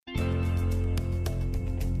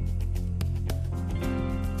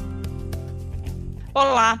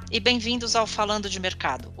Olá e bem-vindos ao Falando de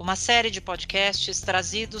Mercado, uma série de podcasts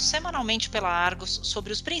trazidos semanalmente pela Argos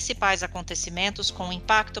sobre os principais acontecimentos com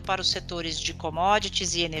impacto para os setores de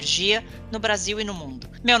commodities e energia no Brasil e no mundo.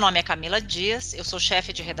 Meu nome é Camila Dias, eu sou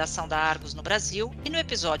chefe de redação da Argos no Brasil e no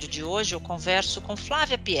episódio de hoje eu converso com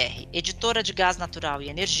Flávia Pierre, editora de Gás Natural e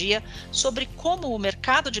Energia, sobre como o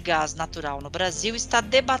mercado de gás natural no Brasil está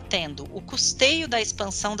debatendo o custeio da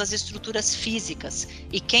expansão das estruturas físicas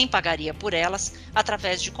e quem pagaria por elas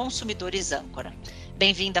através de consumidores âncora.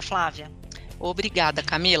 Bem-vinda, Flávia. Obrigada,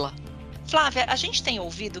 Camila. Flávia, a gente tem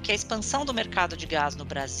ouvido que a expansão do mercado de gás no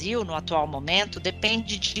Brasil, no atual momento,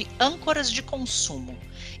 depende de âncoras de consumo.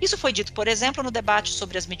 Isso foi dito, por exemplo, no debate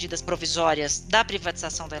sobre as medidas provisórias da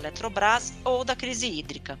privatização da Eletrobras ou da crise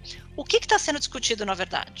hídrica. O que está sendo discutido, na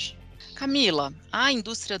verdade? Camila, a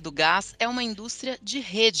indústria do gás é uma indústria de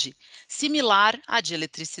rede, similar à de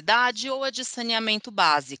eletricidade ou à de saneamento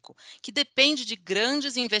básico, que depende de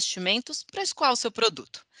grandes investimentos para escoar o seu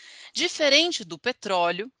produto. Diferente do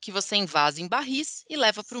petróleo, que você invasa em barris e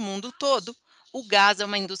leva para o mundo todo, o gás é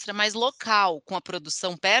uma indústria mais local, com a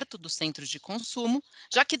produção perto dos centros de consumo,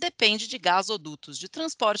 já que depende de gasodutos de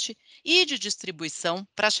transporte e de distribuição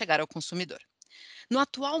para chegar ao consumidor. No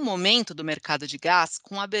atual momento do mercado de gás,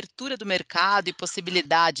 com a abertura do mercado e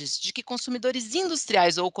possibilidades de que consumidores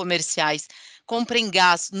industriais ou comerciais comprem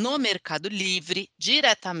gás no mercado livre,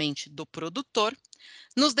 diretamente do produtor,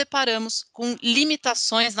 nos deparamos com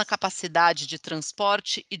limitações na capacidade de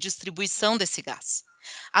transporte e distribuição desse gás.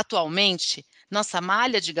 Atualmente, nossa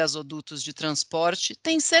malha de gasodutos de transporte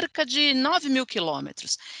tem cerca de 9 mil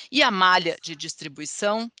quilômetros e a malha de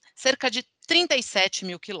distribuição cerca de 37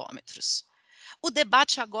 mil quilômetros. O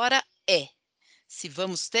debate agora é se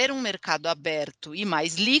vamos ter um mercado aberto e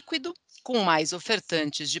mais líquido, com mais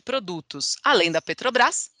ofertantes de produtos além da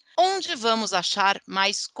Petrobras, onde vamos achar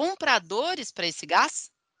mais compradores para esse gás?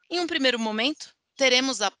 Em um primeiro momento,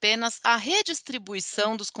 teremos apenas a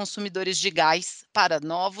redistribuição dos consumidores de gás para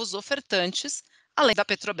novos ofertantes, além da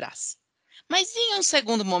Petrobras. Mas em um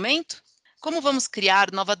segundo momento, como vamos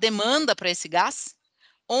criar nova demanda para esse gás?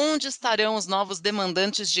 Onde estarão os novos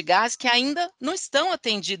demandantes de gás que ainda não estão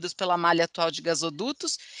atendidos pela malha atual de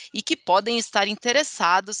gasodutos e que podem estar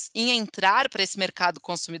interessados em entrar para esse mercado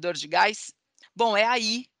consumidor de gás? Bom, é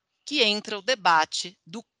aí que entra o debate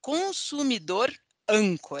do consumidor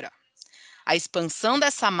âncora. A expansão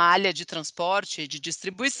dessa malha de transporte e de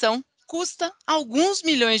distribuição custa alguns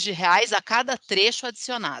milhões de reais a cada trecho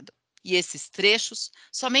adicionado. E esses trechos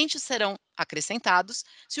somente serão acrescentados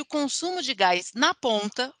se o consumo de gás na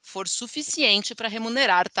ponta for suficiente para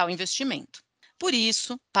remunerar tal investimento. Por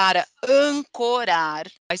isso, para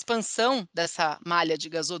ancorar a expansão dessa malha de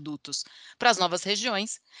gasodutos para as novas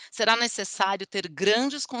regiões, será necessário ter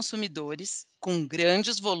grandes consumidores com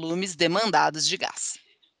grandes volumes demandados de gás.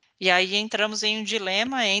 E aí entramos em um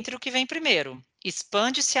dilema entre o que vem primeiro.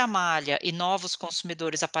 Expande-se a malha e novos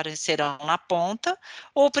consumidores aparecerão na ponta,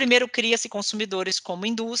 ou primeiro cria-se consumidores como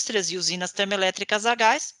indústrias e usinas termoelétricas a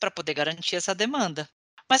gás para poder garantir essa demanda?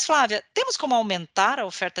 Mas, Flávia, temos como aumentar a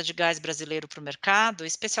oferta de gás brasileiro para o mercado,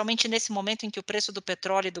 especialmente nesse momento em que o preço do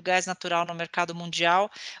petróleo e do gás natural no mercado mundial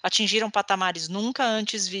atingiram patamares nunca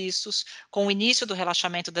antes vistos, com o início do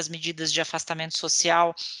relaxamento das medidas de afastamento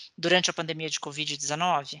social durante a pandemia de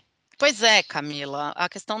Covid-19? Pois é, Camila, a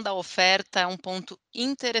questão da oferta é um ponto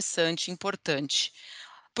interessante, importante,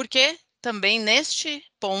 porque também neste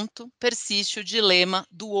ponto persiste o dilema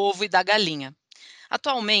do ovo e da galinha.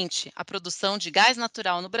 Atualmente, a produção de gás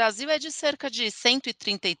natural no Brasil é de cerca de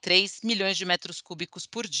 133 milhões de metros cúbicos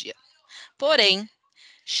por dia. Porém,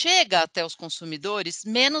 chega até os consumidores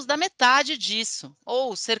menos da metade disso,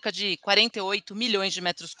 ou cerca de 48 milhões de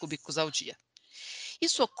metros cúbicos ao dia.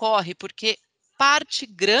 Isso ocorre porque parte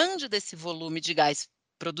grande desse volume de gás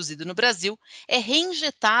produzido no Brasil é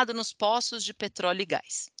reinjetado nos poços de petróleo e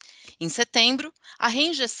gás. Em setembro, a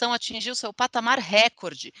reinjeção atingiu seu patamar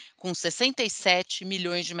recorde, com 67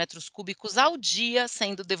 milhões de metros cúbicos ao dia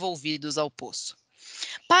sendo devolvidos ao poço.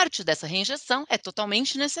 Parte dessa reinjeção é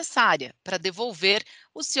totalmente necessária para devolver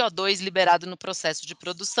o CO2 liberado no processo de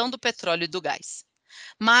produção do petróleo e do gás.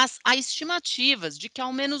 Mas há estimativas de que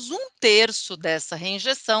ao menos um terço dessa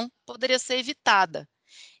reinjeção poderia ser evitada.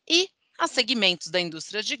 E há segmentos da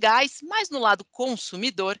indústria de gás, mais no lado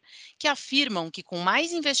consumidor, que afirmam que com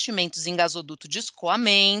mais investimentos em gasoduto de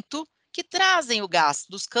escoamento, que trazem o gás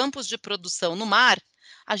dos campos de produção no mar,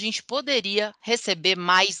 a gente poderia receber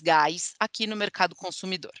mais gás aqui no mercado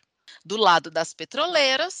consumidor. Do lado das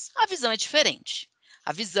petroleiras, a visão é diferente.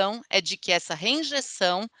 A visão é de que essa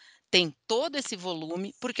reinjeção tem todo esse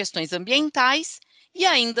volume por questões ambientais e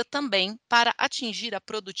ainda também para atingir a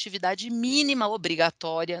produtividade mínima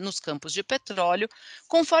obrigatória nos campos de petróleo,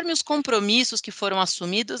 conforme os compromissos que foram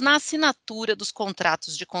assumidos na assinatura dos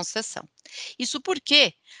contratos de concessão. Isso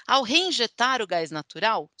porque, ao reinjetar o gás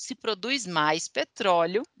natural, se produz mais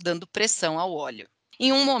petróleo, dando pressão ao óleo.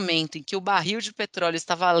 Em um momento em que o barril de petróleo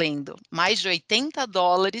está valendo mais de US$ 80,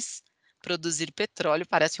 produzir petróleo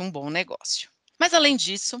parece um bom negócio. Mas, além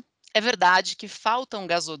disso, é verdade que faltam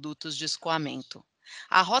gasodutos de escoamento.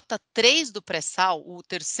 A rota 3 do pré-sal, o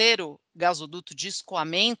terceiro gasoduto de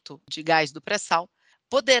escoamento de gás do pré-sal,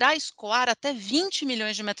 poderá escoar até 20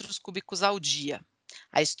 milhões de metros cúbicos ao dia.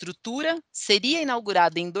 A estrutura seria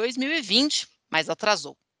inaugurada em 2020, mas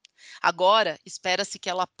atrasou. Agora, espera-se que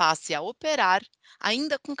ela passe a operar,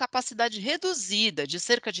 ainda com capacidade reduzida de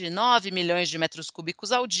cerca de 9 milhões de metros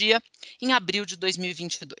cúbicos ao dia, em abril de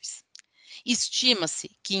 2022. Estima-se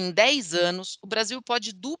que em 10 anos o Brasil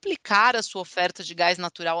pode duplicar a sua oferta de gás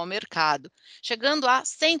natural ao mercado, chegando a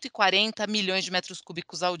 140 milhões de metros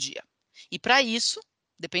cúbicos ao dia. E para isso,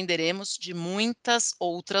 dependeremos de muitas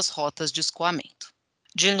outras rotas de escoamento.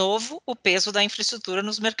 De novo, o peso da infraestrutura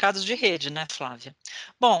nos mercados de rede, né, Flávia?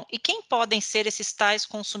 Bom, e quem podem ser esses tais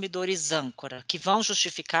consumidores âncora, que vão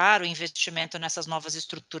justificar o investimento nessas novas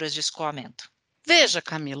estruturas de escoamento? Veja,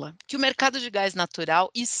 Camila, que o mercado de gás natural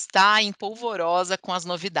está em polvorosa com as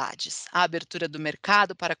novidades, a abertura do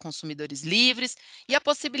mercado para consumidores livres e a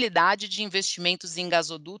possibilidade de investimentos em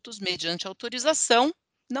gasodutos mediante autorização,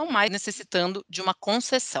 não mais necessitando de uma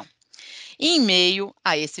concessão. Em meio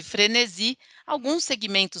a esse frenesi, alguns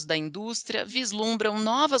segmentos da indústria vislumbram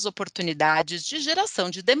novas oportunidades de geração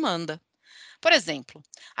de demanda. Por exemplo,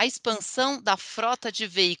 a expansão da frota de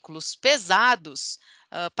veículos pesados,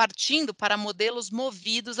 partindo para modelos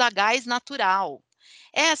movidos a gás natural.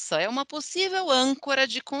 Essa é uma possível âncora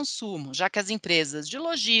de consumo, já que as empresas de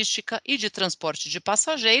logística e de transporte de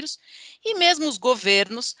passageiros e mesmo os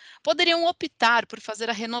governos poderiam optar por fazer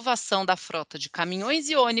a renovação da frota de caminhões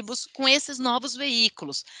e ônibus com esses novos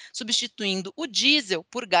veículos, substituindo o diesel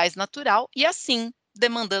por gás natural e assim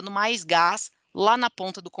demandando mais gás lá na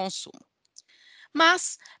ponta do consumo.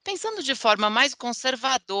 Mas, pensando de forma mais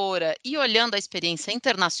conservadora e olhando a experiência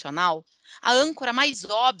internacional, a âncora mais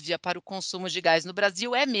óbvia para o consumo de gás no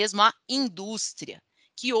Brasil é mesmo a indústria,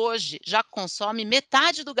 que hoje já consome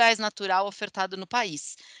metade do gás natural ofertado no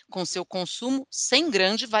país, com seu consumo sem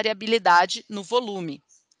grande variabilidade no volume.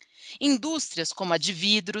 Indústrias como a de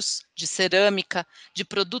vidros, de cerâmica, de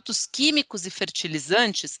produtos químicos e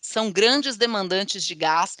fertilizantes são grandes demandantes de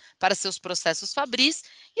gás para seus processos fabris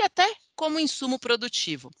e até como insumo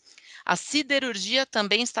produtivo. A siderurgia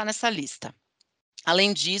também está nessa lista.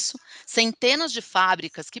 Além disso, centenas de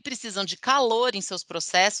fábricas que precisam de calor em seus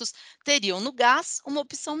processos teriam no gás uma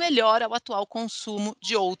opção melhor ao atual consumo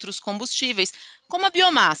de outros combustíveis, como a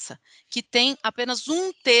biomassa, que tem apenas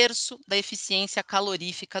 1/3 da eficiência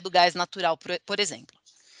calorífica do gás natural, por exemplo.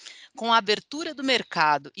 Com a abertura do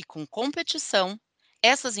mercado e com competição,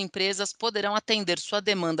 essas empresas poderão atender sua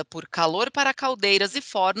demanda por calor para caldeiras e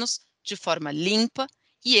fornos de forma limpa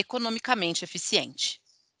e economicamente eficiente.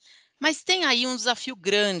 Mas tem aí um desafio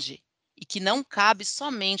grande e que não cabe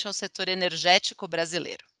somente ao setor energético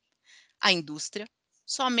brasileiro. A indústria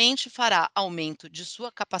somente fará aumento de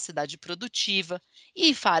sua capacidade produtiva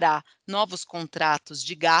e fará novos contratos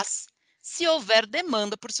de gás se houver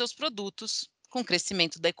demanda por seus produtos, com o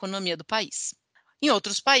crescimento da economia do país. Em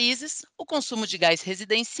outros países, o consumo de gás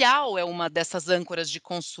residencial é uma dessas âncoras de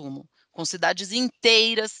consumo, com cidades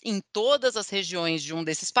inteiras em todas as regiões de um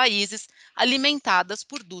desses países alimentadas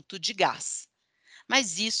por duto de gás.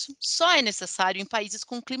 Mas isso só é necessário em países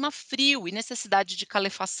com clima frio e necessidade de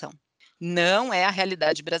calefação. Não é a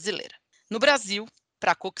realidade brasileira. No Brasil,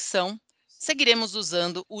 para a cocção, seguiremos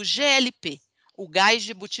usando o GLP, o gás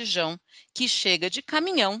de botijão, que chega de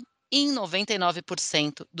caminhão em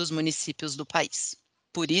 99% dos municípios do país.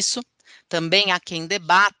 Por isso, também há quem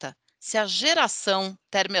debata se a geração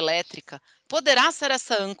termoelétrica poderá ser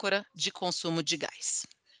essa âncora de consumo de gás.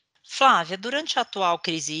 Flávia, durante a atual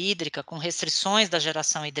crise hídrica, com restrições da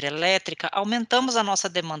geração hidrelétrica, aumentamos a nossa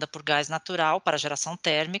demanda por gás natural para geração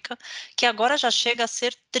térmica, que agora já chega a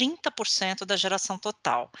ser 30% da geração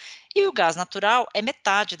total. E o gás natural é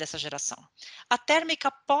metade dessa geração. A térmica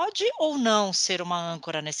pode ou não ser uma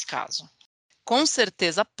âncora nesse caso? Com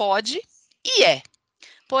certeza pode e é.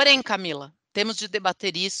 Porém, Camila, temos de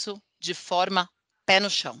debater isso de forma pé no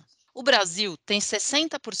chão. O Brasil tem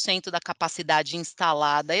 60% da capacidade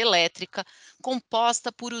instalada elétrica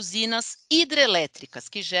composta por usinas hidrelétricas,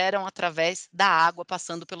 que geram através da água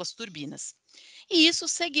passando pelas turbinas. E isso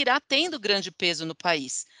seguirá tendo grande peso no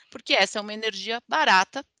país, porque essa é uma energia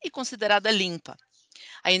barata e considerada limpa.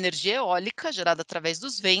 A energia eólica, gerada através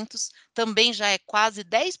dos ventos, também já é quase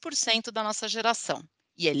 10% da nossa geração,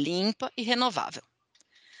 e é limpa e renovável.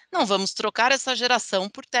 Não vamos trocar essa geração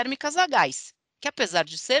por térmicas a gás, que apesar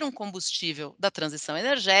de ser um combustível da transição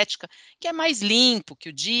energética, que é mais limpo que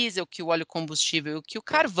o diesel, que o óleo combustível e que o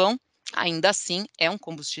carvão, ainda assim é um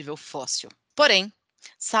combustível fóssil. Porém,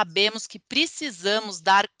 sabemos que precisamos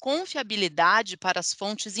dar confiabilidade para as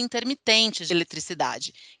fontes intermitentes de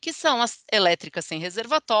eletricidade, que são as elétricas sem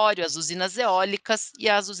reservatório, as usinas eólicas e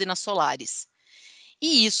as usinas solares.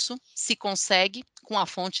 E isso se consegue com a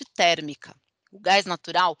fonte térmica. O gás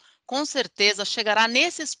natural, com certeza, chegará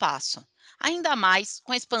nesse espaço, ainda mais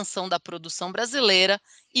com a expansão da produção brasileira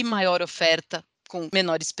e maior oferta com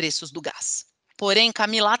menores preços do gás. Porém,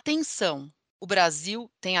 Camila, atenção! O Brasil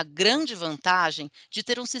tem a grande vantagem de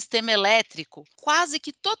ter um sistema elétrico quase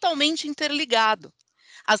que totalmente interligado.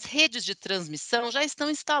 As redes de transmissão já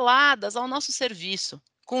estão instaladas ao nosso serviço.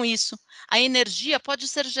 Com isso, a energia pode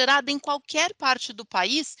ser gerada em qualquer parte do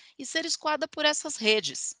país e ser escoada por essas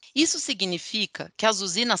redes. Isso significa que as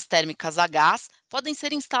usinas térmicas a gás podem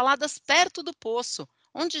ser instaladas perto do poço,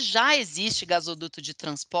 onde já existe gasoduto de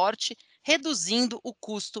transporte, reduzindo o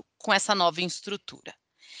custo com essa nova estrutura.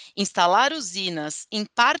 Instalar usinas em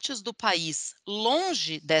partes do país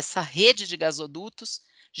longe dessa rede de gasodutos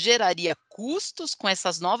geraria custos com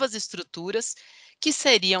essas novas estruturas que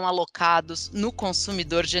seriam alocados no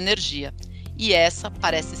consumidor de energia. E essa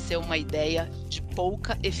parece ser uma ideia de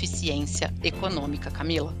pouca eficiência econômica,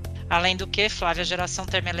 Camila. Além do que, Flávia, a geração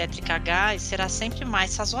termoelétrica a gás será sempre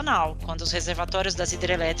mais sazonal, quando os reservatórios das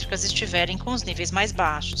hidrelétricas estiverem com os níveis mais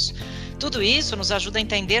baixos. Tudo isso nos ajuda a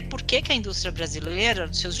entender por que a indústria brasileira,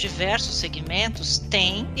 nos seus diversos segmentos,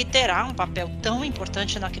 tem e terá um papel tão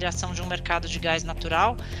importante na criação de um mercado de gás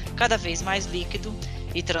natural cada vez mais líquido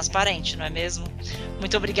e transparente, não é mesmo?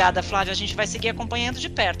 Muito obrigada, Flávia. A gente vai seguir acompanhando de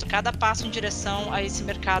perto cada passo em direção a esse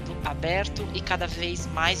mercado aberto e cada vez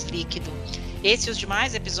mais líquido. Esse e os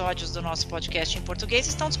demais episódios do nosso podcast em português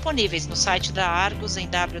estão disponíveis no site da Argos em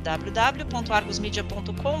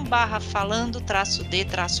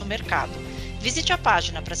www.argosmedia.com/falando-de-mercado. Visite a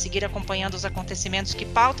página para seguir acompanhando os acontecimentos que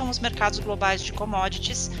pautam os mercados globais de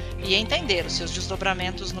commodities e entender os seus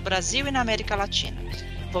desdobramentos no Brasil e na América Latina.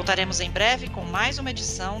 Voltaremos em breve com mais uma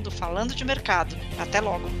edição do Falando de Mercado. Até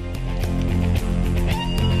logo!